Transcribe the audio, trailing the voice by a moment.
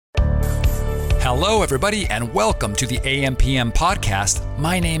Hello, everybody, and welcome to the AMPM podcast.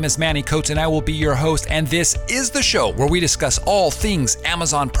 My name is Manny Coates, and I will be your host, and this is the show where we discuss all things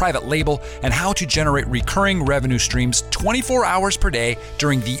Amazon private label and how to generate recurring revenue streams 24 hours per day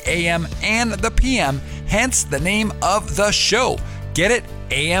during the AM and the PM, hence the name of the show. Get it?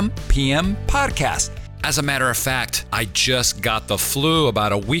 AMPM podcast. As a matter of fact, I just got the flu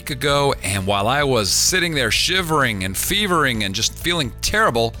about a week ago, and while I was sitting there shivering and fevering and just feeling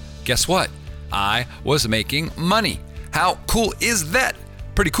terrible, guess what? I was making money. How cool is that?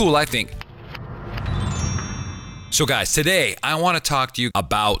 Pretty cool, I think. So guys, today I want to talk to you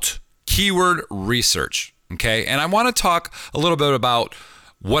about keyword research, okay? And I want to talk a little bit about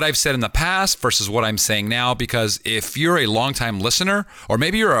what I've said in the past versus what I'm saying now, because if you're a longtime listener, or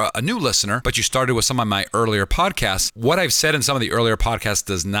maybe you're a new listener, but you started with some of my earlier podcasts, what I've said in some of the earlier podcasts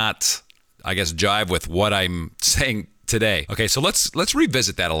does not, I guess, jive with what I'm saying today. Okay, so let's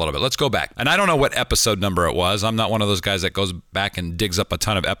revisit that a little bit. Let's go back. And I don't know what episode number it was. I'm not one of those guys that goes back and digs up a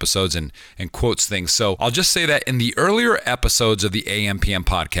ton of episodes and quotes things. So I'll just say that in the earlier episodes of the AMPM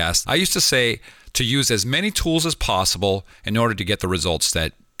podcast, I used to say to use as many tools as possible in order to get the results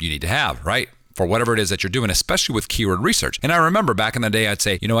that you need to have, right? For whatever it is that you're doing, especially with keyword research. And I remember back in the day, I'd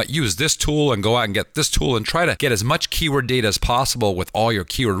say, you know what, use this tool and go out and get this tool and try to get as much keyword data as possible with all your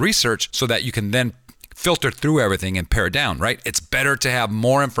keyword research so that you can then filter through everything and pare it down, right? It's better to have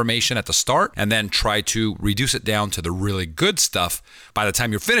more information at the start and then try to reduce it down to the really good stuff by the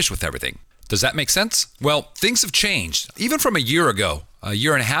time you're finished with everything. Does that make sense? Well, things have changed. Even from a year ago, a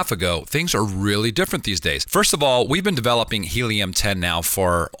year and a half ago, things are really different these days. First of all, we've been developing Helium 10 now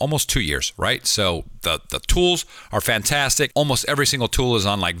for almost 2 years, right? So the tools are fantastic. Almost every single tool is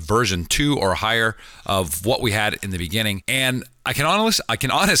on like version 2 or higher of what we had in the beginning. And I can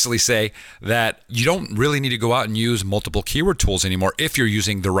honestly say that you don't really need to go out and use multiple keyword tools anymore if you're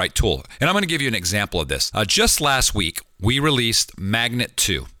using the right tool. And I'm going to give you an example of this. Just last week, we released Magnet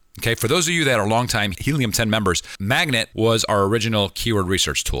 2. Okay, for those of you that are longtime Helium 10 members, Magnet was our original keyword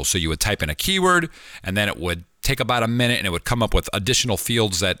research tool. So you would type in a keyword, and then it would take about a minute, and it would come up with additional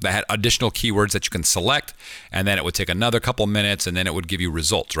fields that had additional keywords that you can select, and then it would take another couple minutes, and then it would give you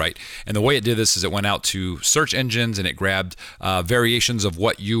results, right? And the way it did this is it went out to search engines, and it grabbed variations of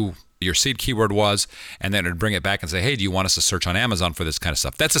what your seed keyword was, and then it would bring it back and say, hey, do you want us to search on Amazon for this kind of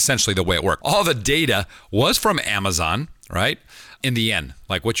stuff? That's essentially the way it worked. All the data was from Amazon, right? In the end,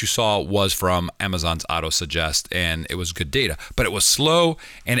 like what you saw was from Amazon's auto suggest, and it was good data, but it was slow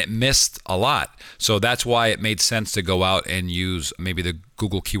and it missed a lot. So that's why it made sense to go out and use maybe the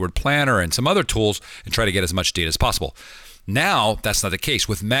Google Keyword Planner and some other tools and try to get as much data as possible. Now, that's not the case.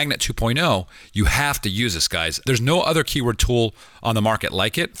 With Magnet 2.0, you have to use this, guys. There's no other keyword tool on the market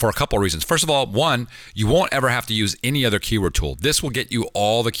like it for a couple of reasons. First of all, one, you won't ever have to use any other keyword tool. This will get you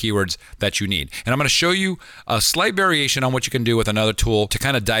all the keywords that you need. And I'm going to show you a slight variation on what you can do with another tool to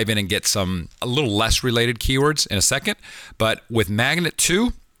kind of dive in and get a little less related keywords in a second. But with Magnet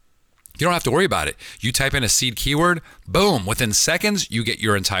 2, you don't have to worry about it. You type in a seed keyword, boom, within seconds, you get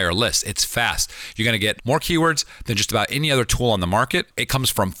your entire list. It's fast. You're going to get more keywords than just about any other tool on the market. It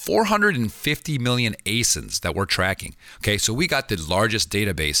comes from 450 million ASINs that we're tracking. Okay, so we got the largest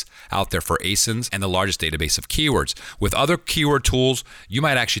database out there for ASINs and the largest database of keywords. With other keyword tools, you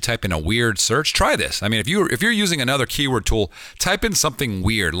might actually type in a weird search. Try this. I mean, if you're using another keyword tool, type in something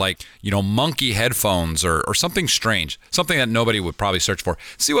weird like, monkey headphones or something strange, something that nobody would probably search for.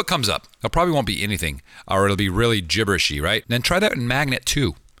 See what comes up. It probably won't be anything, or it'll be really gibberishy, right? Then try that in Magnet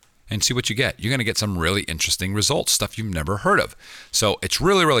 2 and see what you get. You're going to get some really interesting results, stuff you've never heard of. So it's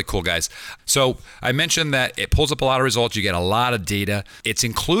really, really cool, guys. So I mentioned that it pulls up a lot of results. You get a lot of data. It's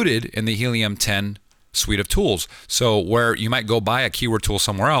included in the Helium 10 suite of tools. So where you might go buy a keyword tool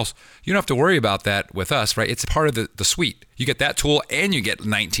somewhere else, you don't have to worry about that with us, right? It's part of the suite. You get that tool and you get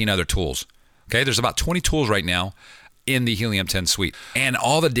 19 other tools. Okay, there's about 20 tools right now in the Helium 10 suite. And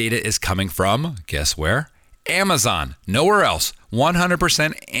all the data is coming from, guess where? Amazon. Nowhere else.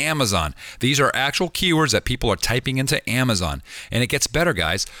 100% Amazon. These are actual keywords that people are typing into Amazon. And it gets better,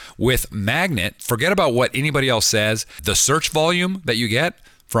 guys. With Magnet, forget about what anybody else says. The search volume that you get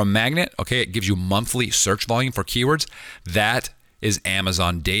from Magnet, okay, it gives you monthly search volume for keywords. That is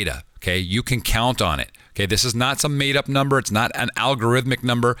Amazon data. Okay, you can count on it. Okay, this is not some made up number. It's not an algorithmic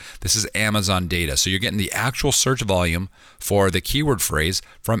number. This is Amazon data. So you're getting the actual search volume for the keyword phrase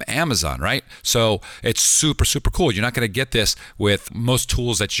from Amazon, right? So it's super, super cool. You're not going to get this with most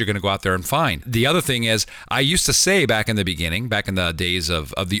tools that you're going to go out there and find. The other thing is, I used to say back in the beginning, back in the days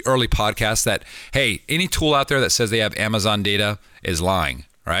of the early podcasts that, hey, any tool out there that says they have Amazon data is lying.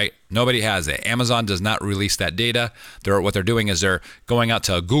 right? Nobody has it. Amazon does not release that data. What they're doing is they're going out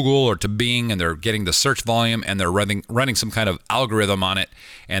to Google or to Bing and they're getting the search volume and they're running some kind of algorithm on it,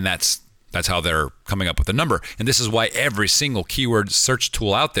 and that's how they're coming up with a number. And this is why every single keyword search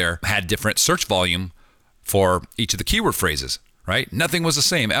tool out there had different search volume for each of the keyword phrases, right? Nothing was the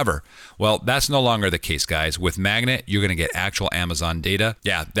same ever. Well, that's no longer the case, guys. With Magnet, you're going to get actual Amazon data.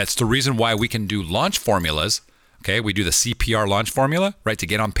 Yeah, that's the reason why we can do launch formulas. Okay, we do the CPR launch formula, right, to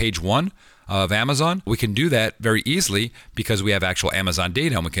get on page 1 of Amazon. We can do that very easily because we have actual Amazon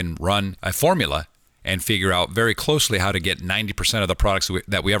data, and we can run a formula and figure out very closely how to get 90% of the products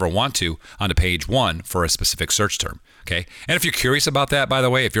that we ever want to onto page 1 for a specific search term. Okay, and if you're curious about that, by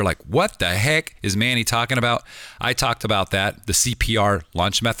the way, if you're like, what the heck is Manny talking about? I talked about that, the CPR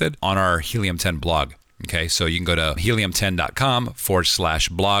launch method, on our Helium 10 blog. Okay, so you can go to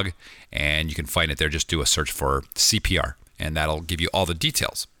helium10.com/blog and you can find it there. Just do a search for CPR and that'll give you all the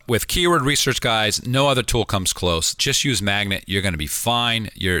details. With keyword research, guys, no other tool comes close. Just use Magnet. You're going to be fine.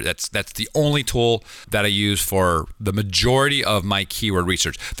 That's the only tool that I use for the majority of my keyword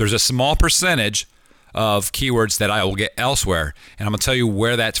research. There's a small percentage of keywords that I will get elsewhere, and I'm going to tell you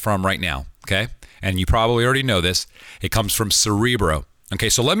where that's from right now, okay? And you probably already know this. It comes from Cerebro. Okay,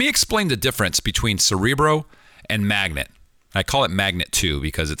 so let me explain the difference between Cerebro and Magnet. I call it Magnet 2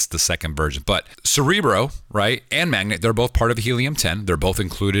 because it's the second version. But Cerebro, right, and Magnet, they're both part of Helium 10. They're both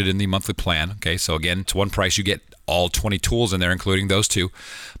included in the monthly plan. Okay, so again, it's one price. You get all 20 tools in there, including those two.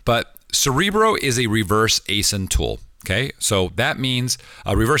 But Cerebro is a reverse ASIN tool. Okay, so that means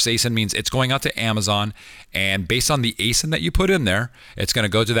a reverse ASIN means it's going out to Amazon, and based on the ASIN that you put in there, it's going to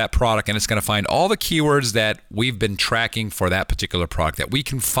go to that product and it's going to find all the keywords that we've been tracking for that particular product that we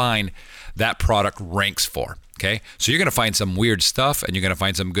can find that product ranks for. Okay, so you're going to find some weird stuff and you're going to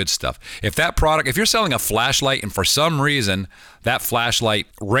find some good stuff. If you're selling a flashlight and for some reason that flashlight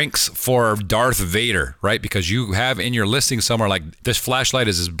ranks for Darth Vader, right? Because you have in your listing somewhere like this flashlight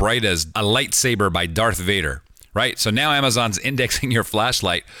is as bright as a lightsaber by Darth Vader. Right? So now Amazon's indexing your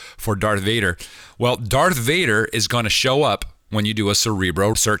flashlight for Darth Vader. Well, Darth Vader is going to show up when you do a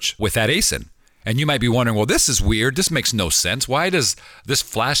Cerebro search with that ASIN. And you might be wondering, well, this is weird. This makes no sense. Why does this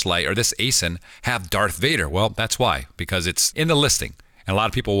flashlight or this ASIN have Darth Vader? Well, that's why, because it's in the listing. And a lot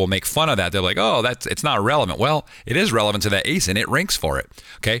of people will make fun of that. They're like, oh, it's not relevant. Well, it is relevant to that ASIN. It ranks for it.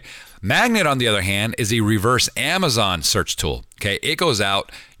 Okay. Magnet, on the other hand, is a reverse Amazon search tool. Okay. It goes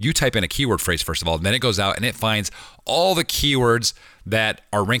out, you type in a keyword phrase, first of all, then it goes out and it finds all the keywords that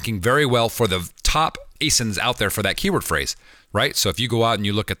are ranking very well for the top ASINs out there for that keyword phrase. Right? So if you go out and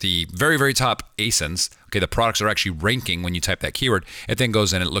you look at the very, very top ASINs, okay, the products are actually ranking when you type that keyword, it then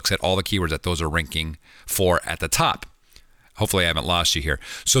goes in and it looks at all the keywords that those are ranking for at the top. Hopefully I haven't lost you here.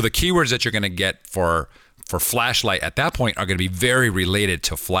 So the keywords that you're going to get for flashlight at that point are going to be very related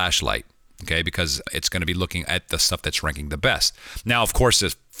to flashlight, okay, because it's going to be looking at the stuff that's ranking the best. Now, of course,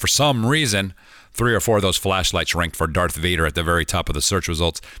 if for some reason 3 or 4 of those flashlights ranked for Darth Vader at the very top of the search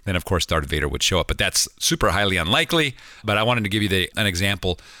results, then of course Darth Vader would show up. But that's super highly unlikely. But I wanted to give you an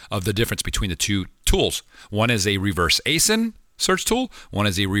example of the difference between the two tools. One is a reverse ASIN search tool. One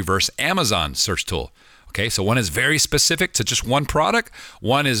is a reverse Amazon search tool. Okay, so one is very specific to just one product.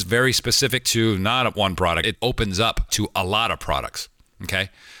 One is very specific to not one product. It opens up to a lot of products. Okay,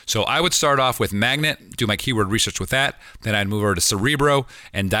 so I would start off with Magnet, do my keyword research with that. Then I'd move over to Cerebro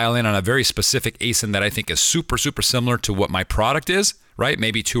and dial in on a very specific ASIN that I think is super, super similar to what my product is, right?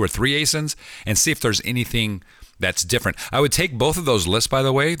 Maybe 2 or 3 ASINs, and see if there's anything that's different. I would take both of those lists, by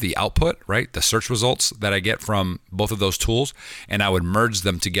the way, the output, right? The search results that I get from both of those tools, and I would merge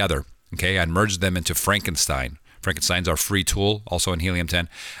them together. Okay, I'd merge them into Frankenstein. Frankenstein's our free tool, also in Helium 10.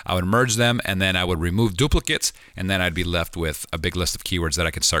 I would merge them, and then I would remove duplicates, and then I'd be left with a big list of keywords that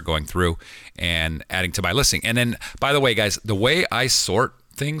I can start going through and adding to my listing. And then, by the way, guys, the way I sort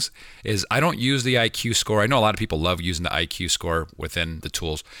things is I don't use the IQ score. I know a lot of people love using the IQ score within the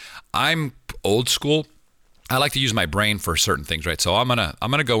tools. I'm old school. I like to use my brain for certain things, right? So I'm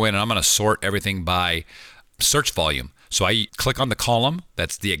gonna go in and I'm gonna sort everything by search volume. So I click on the column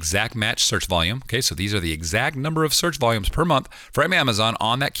that's the exact match search volume. Okay, so these are the exact number of search volumes per month from Amazon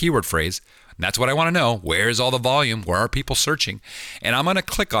on that keyword phrase. And that's what I want to know. Where is all the volume? Where are people searching? And I'm going to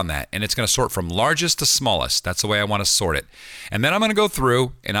click on that, and it's going to sort from largest to smallest. That's the way I want to sort it. And then I'm going to go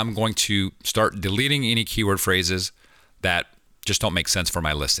through, and I'm going to start deleting any keyword phrases that just don't make sense for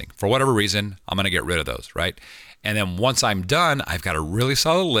my listing. For whatever reason, I'm going to get rid of those, right? And then once I'm done, I've got a really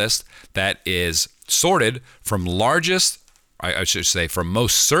solid list that is sorted from largest, I should say from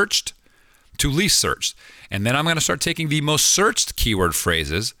most searched to least searched. And then I'm going to start taking the most searched keyword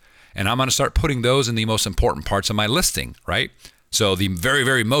phrases and I'm going to start putting those in the most important parts of my listing, right? So the very,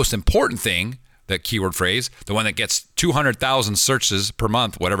 very most important thing, that keyword phrase, the one that gets 200,000 searches per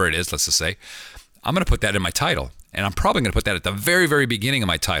month, whatever it is, let's just say, I'm going to put that in my title. And I'm probably going to put that at the very, very beginning of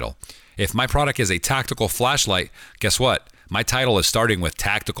my title. If my product is a tactical flashlight, guess what? My title is starting with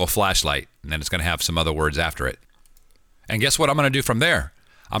tactical flashlight, and then it's going to have some other words after it. And guess what I'm going to do from there?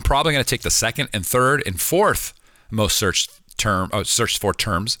 I'm probably going to take the second and third and fourth most searched for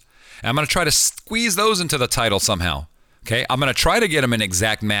terms, and I'm going to try to squeeze those into the title somehow. Okay, I'm going to try to get them in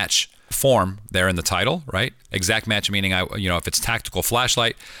exact match form there in the title, right? Exact match meaning if it's tactical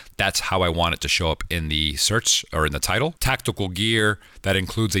flashlight, that's how I want it to show up in the search or in the title. Tactical gear, that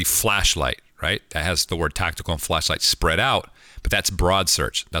includes a flashlight, right? That has the word tactical and flashlight spread out, but that's broad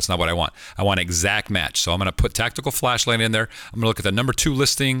search. That's not what I want. I want exact match. So I'm going to put tactical flashlight in there. I'm going to look at the number 2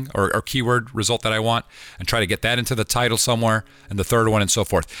 listing or keyword result that I want and try to get that into the title somewhere, and the third one and so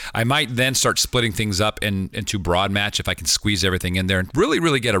forth. I might then start splitting things up into broad match if I can squeeze everything in there and really,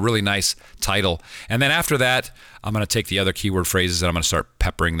 really get a really nice title. And then after that, I'm going to take the other keyword phrases and I'm going to start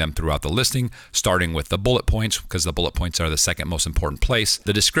peppering them throughout the listing, starting with the bullet points, because the bullet points are the second most important place.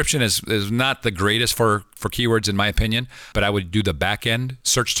 The description is not the greatest for keywords in my opinion, but I would do the back end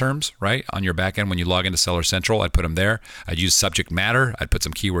search terms, right? On your back end, when you log into Seller Central, I'd put them there. I'd use subject matter. I'd put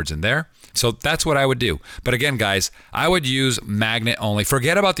some keywords in there. So that's what I would do. But again, guys, I would use Magnet only.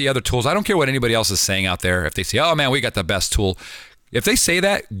 Forget about the other tools. I don't care what anybody else is saying out there. If they say, oh man, we got the best tool. If they say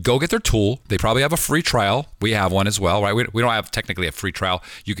that, go get their tool. They probably have a free trial. We have one as well, right? We don't have technically a free trial.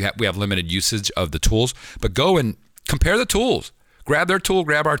 We have limited usage of the tools, but go and compare the tools. Grab their tool,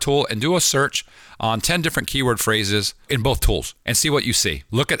 grab our tool, and do a search on 10 different keyword phrases in both tools and see what you see.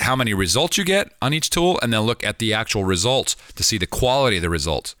 Look at how many results you get on each tool, and then look at the actual results to see the quality of the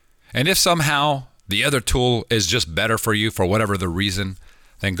results. And if somehow the other tool is just better for you for whatever the reason,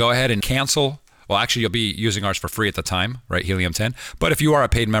 then go ahead and cancel. Well, actually, you'll be using ours for free at the time, right? Helium 10. But if you are a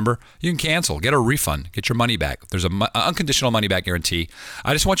paid member, you can cancel, get a refund, get your money back. There's an unconditional money back guarantee.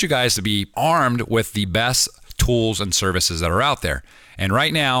 I just want you guys to be armed with the best tools and services that are out there. And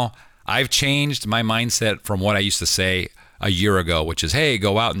right now, I've changed my mindset from what I used to say a year ago, which is, hey,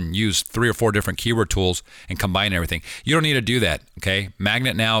 go out and use 3 or 4 different keyword tools and combine everything. You don't need to do that, okay?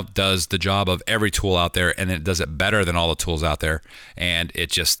 Magnet now does the job of every tool out there, and it does it better than all the tools out there. And it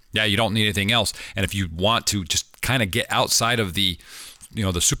just, you don't need anything else. And if you want to just kind of get outside of the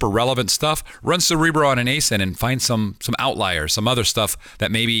super relevant stuff, run Cerebro on an ASIN and find some outliers, some other stuff that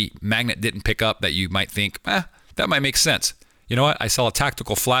maybe Magnet didn't pick up that you might think, that might make sense. You know what? I sell a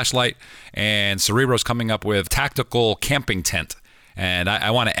tactical flashlight, and Cerebro's coming up with tactical camping tent. And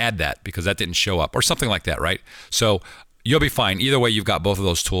I want to add that because that didn't show up, or something like that, right? So you'll be fine. Either way, you've got both of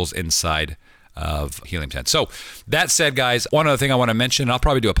those tools inside of Helium 10. So that said, guys, one other thing I want to mention, and I'll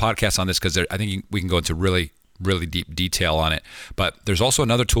probably do a podcast on this because I think we can go into really deep detail on it. But there's also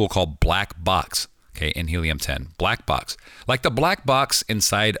another tool called Black Box. Okay, in Helium 10, Black Box. Like the black box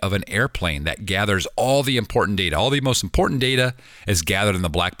inside of an airplane that gathers all the important data. All the most important data is gathered in the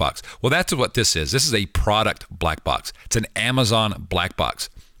black box. Well, that's what this is. This is a product black box. It's an Amazon black box,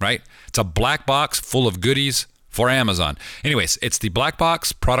 right? It's a black box full of goodies for Amazon. Anyways, it's the Black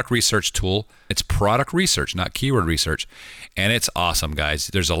Box product research tool. It's product research, not keyword research. And it's awesome, guys.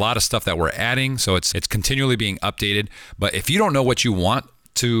 There's a lot of stuff that we're adding, so it's continually being updated. But if you don't know what you want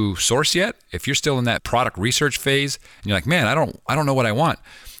to source yet, if you're still in that product research phase and you're like, man, I don't know what I want,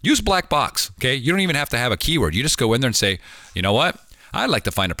 use Black Box. Okay, you don't even have to have a keyword. You just go in there and say, you know what, I'd like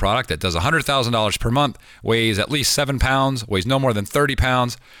to find a product that does $100,000 per month, weighs at least 7 pounds, weighs no more than 30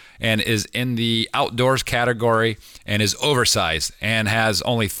 pounds, and is in the outdoors category, and is oversized, and has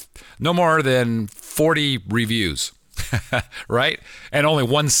only no more than 40 reviews, right? And only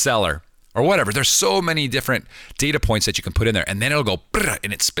one seller. Or whatever. There's so many different data points that you can put in there, and then it'll go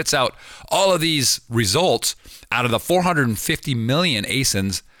and it spits out all of these results out of the 450 million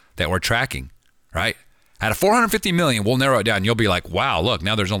ASINs that we're tracking, right? Out of 450 million, we'll narrow it down. You'll be like, wow, look,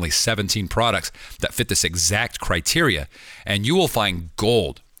 now there's only 17 products that fit this exact criteria, and you will find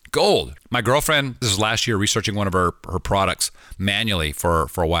gold. My girlfriend, this is last year, researching one of her products manually for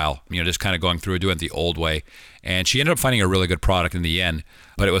a while, just kind of going through doing it the old way. And she ended up finding a really good product in the end.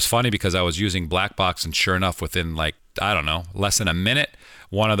 But it was funny because I was using Black Box, and sure enough, within less than a minute,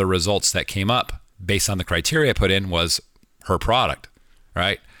 one of the results that came up based on the criteria I put in was her product,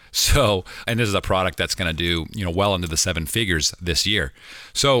 right? So, and this is a product that's going to do, well into the 7 figures this year.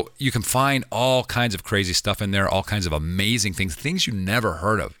 So you can find all kinds of crazy stuff in there, all kinds of amazing things you never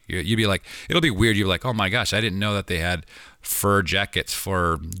heard of. You'd be like, it'll be weird. You'd be like, oh my gosh, I didn't know that they had fur jackets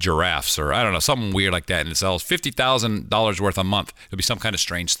for giraffes, or I don't know, something weird like that. And it sells $50,000 worth a month. It'll be some kind of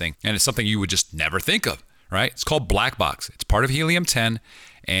strange thing. And it's something you would just never think of, right? It's called Black Box. It's part of Helium 10.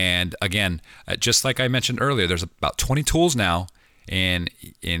 And again, just like I mentioned earlier, there's about 20 tools now in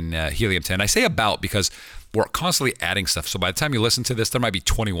Helium 10. I say about because we're constantly adding stuff. So by the time you listen to this, there might be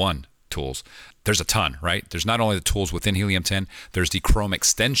 21 tools. There's a ton, right? There's not only the tools within Helium 10, there's the Chrome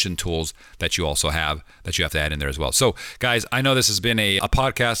extension tools that you also have that you have to add in there as well. So guys, I know this has been a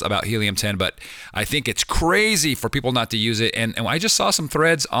podcast about Helium 10, but I think it's crazy for people not to use it. And I just saw some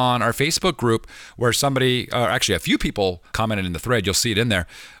threads on our Facebook group where somebody, or actually a few people commented in the thread, you'll see it in there,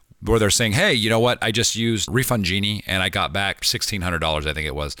 where they're saying, hey, you know what? I just used Refund Genie and I got back $1,600, I think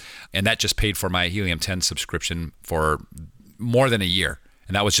it was. And that just paid for my Helium 10 subscription for more than a year.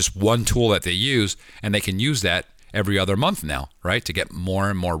 And that was just one tool that they use, and they can use that every other month now, right? To get more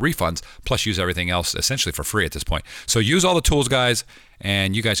and more refunds, plus use everything else essentially for free at this point. So use all the tools, guys,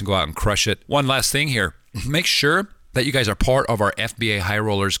 and you guys can go out and crush it. One last thing here, make sure that you guys are part of our FBA High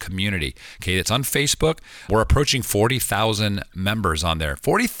Rollers community. Okay, it's on Facebook. We're approaching 40,000 members on there,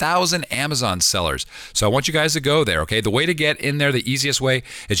 40,000 Amazon sellers. So I want you guys to go there, okay? The way to get in there, the easiest way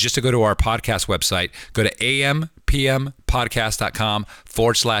is just to go to our podcast website, go to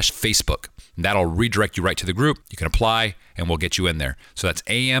ampmpodcast.com/Facebook. And that'll redirect you right to the group. You can apply and we'll get you in there. So that's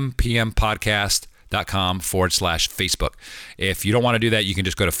ampmpodcast.com/Facebook. If you don't want to do that, you can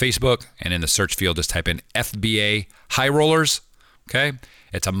just go to Facebook and in the search field, just type in FBA High Rollers. Okay.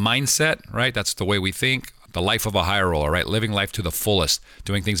 It's a mindset, right? That's the way we think. The life of a high roller, right? Living life to the fullest,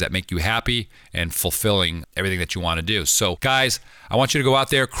 doing things that make you happy and fulfilling everything that you want to do. So guys, I want you to go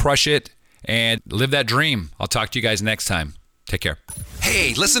out there, crush it, and live that dream. I'll talk to you guys next time. Take care.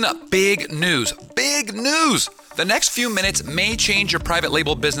 Hey, listen up. Big news. Big news. The next few minutes may change your private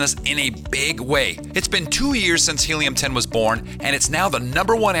label business in a big way. It's been 2 years since Helium 10 was born, and it's now the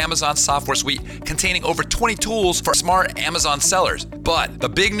 #1 Amazon software suite containing over 20 tools for smart Amazon sellers. But the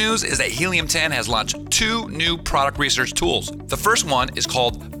big news is that Helium 10 has launched 2 new product research tools. The first one is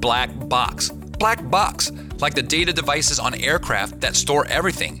called Black Box. Black Box, like the data devices on aircraft that store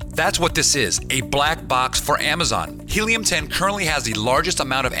everything. That's what this is, a black box for Amazon. Helium 10 currently has the largest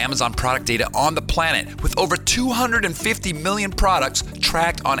amount of Amazon product data on the planet, with over 250 million products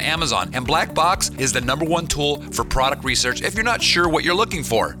tracked on Amazon. And Black Box is the #1 tool for product research if you're not sure what you're looking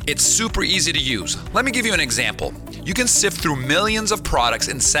for. It's super easy to use. Let me give you an example. You can sift through millions of products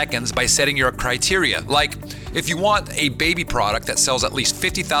in seconds by setting your criteria. Like, if you want a baby product that sells at least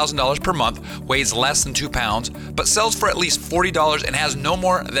 $50,000 per month, weighs less than 2 pounds, but sells for at least $40 and has no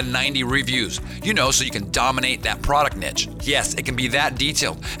more than 90 reviews, so you can dominate that product niche. Yes, it can be that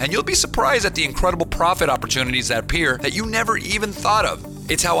detailed, and you'll be surprised at the incredible profit opportunities that appear that you never even thought of.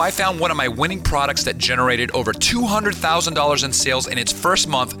 It's how I found one of my winning products that generated over $200,000 in sales in its first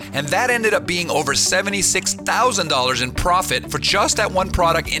month, and that ended up being over $76,000 in profit for just that one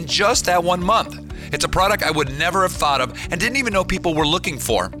product in just that 1 month. It's a product I would never have thought of and didn't even know people were looking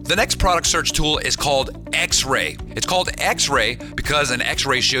for. The next product search tool is called X-Ray. It's called X-Ray because an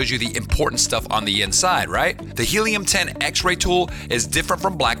X-ray shows you the important stuff on the inside, right? The Helium 10 X-Ray tool is different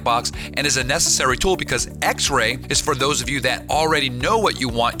from Black Box and is a necessary tool because X-Ray is for those of you that already know what you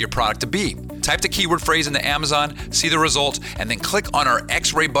want your product to be. Type the keyword phrase into Amazon, see the results, and then click on our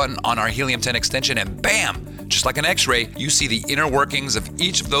X-Ray button on our Helium 10 extension and bam! Just like an X-ray, you see the inner workings of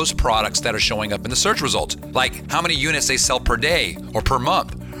each of those products that are showing up in the search results, like how many units they sell per day or per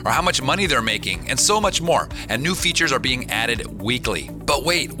month, or how much money they're making, and so much more. And new features are being added weekly. But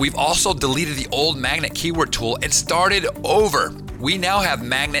wait, we've also deleted the old Magnet keyword tool and started over. We now have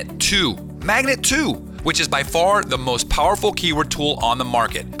Magnet 2. Magnet 2! Which is by far the most powerful keyword tool on the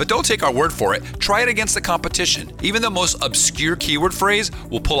market. But don't take our word for it. Try it against the competition. Even the most obscure keyword phrase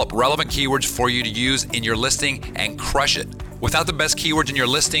will pull up relevant keywords for you to use in your listing and crush it. Without the best keywords in your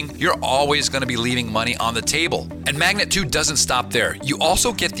listing, you're always going to be leaving money on the table. And Magnet 2 doesn't stop there. You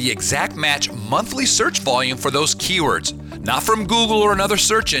also get the exact match monthly search volume for those keywords. Not from Google or another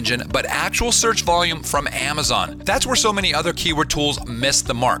search engine, but actual search volume from Amazon. That's where so many other keyword tools miss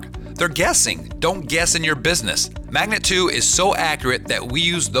the mark. They're guessing. Don't guess in your business. Magnet 2 is so accurate that we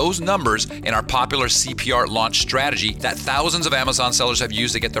use those numbers in our popular CPR launch strategy that thousands of Amazon sellers have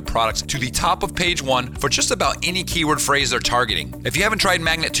used to get their products to the top of page 1 for just about any keyword phrase they're targeting. If you haven't tried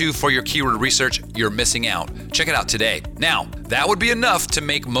Magnet 2 for your keyword research, you're missing out. Check it out today. Now, that would be enough to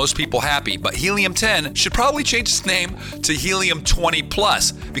make most people happy, but Helium 10 should probably change its name to Helium 20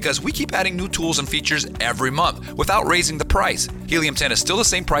 Plus because we keep adding new tools and features every month without raising the price. Helium 10 is still the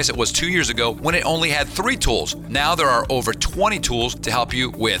same price it was 2 years ago when it only had 3 tools. Now there are over 20 tools to help you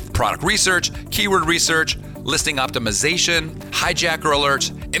with product research, keyword research, listing optimization, hijacker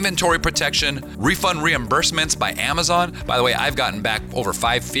alerts, inventory protection, refund reimbursements by Amazon. By the way, I've gotten back over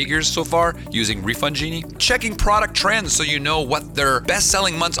 5 figures so far using Refund Genie. Checking product trends so you know what their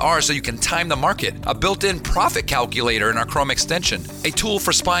best-selling months are so you can time the market. A built-in profit calculator in our Chrome extension. A tool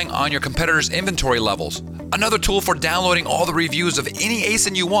for spying on your competitors' inventory levels. Another tool for downloading all the reviews of any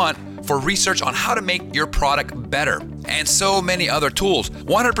ASIN you want for research on how to make your product better. And so many other tools.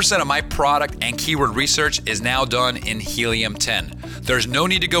 100% of my product and keyword research is now done in Helium 10. There's no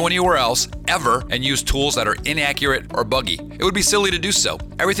need to go anywhere else, ever, and use tools that are inaccurate or buggy. It would be silly to do so.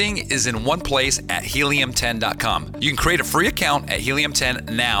 Everything is in one place at helium10.com. You can create a free account at Helium 10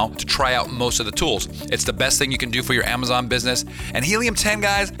 now to try out most of the tools. It's the best thing you can do for your Amazon business. And Helium 10,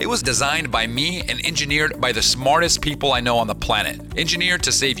 guys, it was designed by me and engineered by the smartest people I know on the planet. Engineered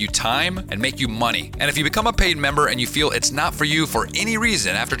to save you time and make you money. And if you become a paid member and you feel it's not for you for any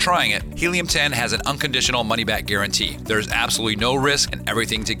reason after trying it, Helium 10 has an unconditional money-back guarantee. There's absolutely no risk and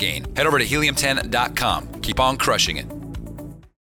everything to gain. Head over to helium10.com. Keep on crushing it.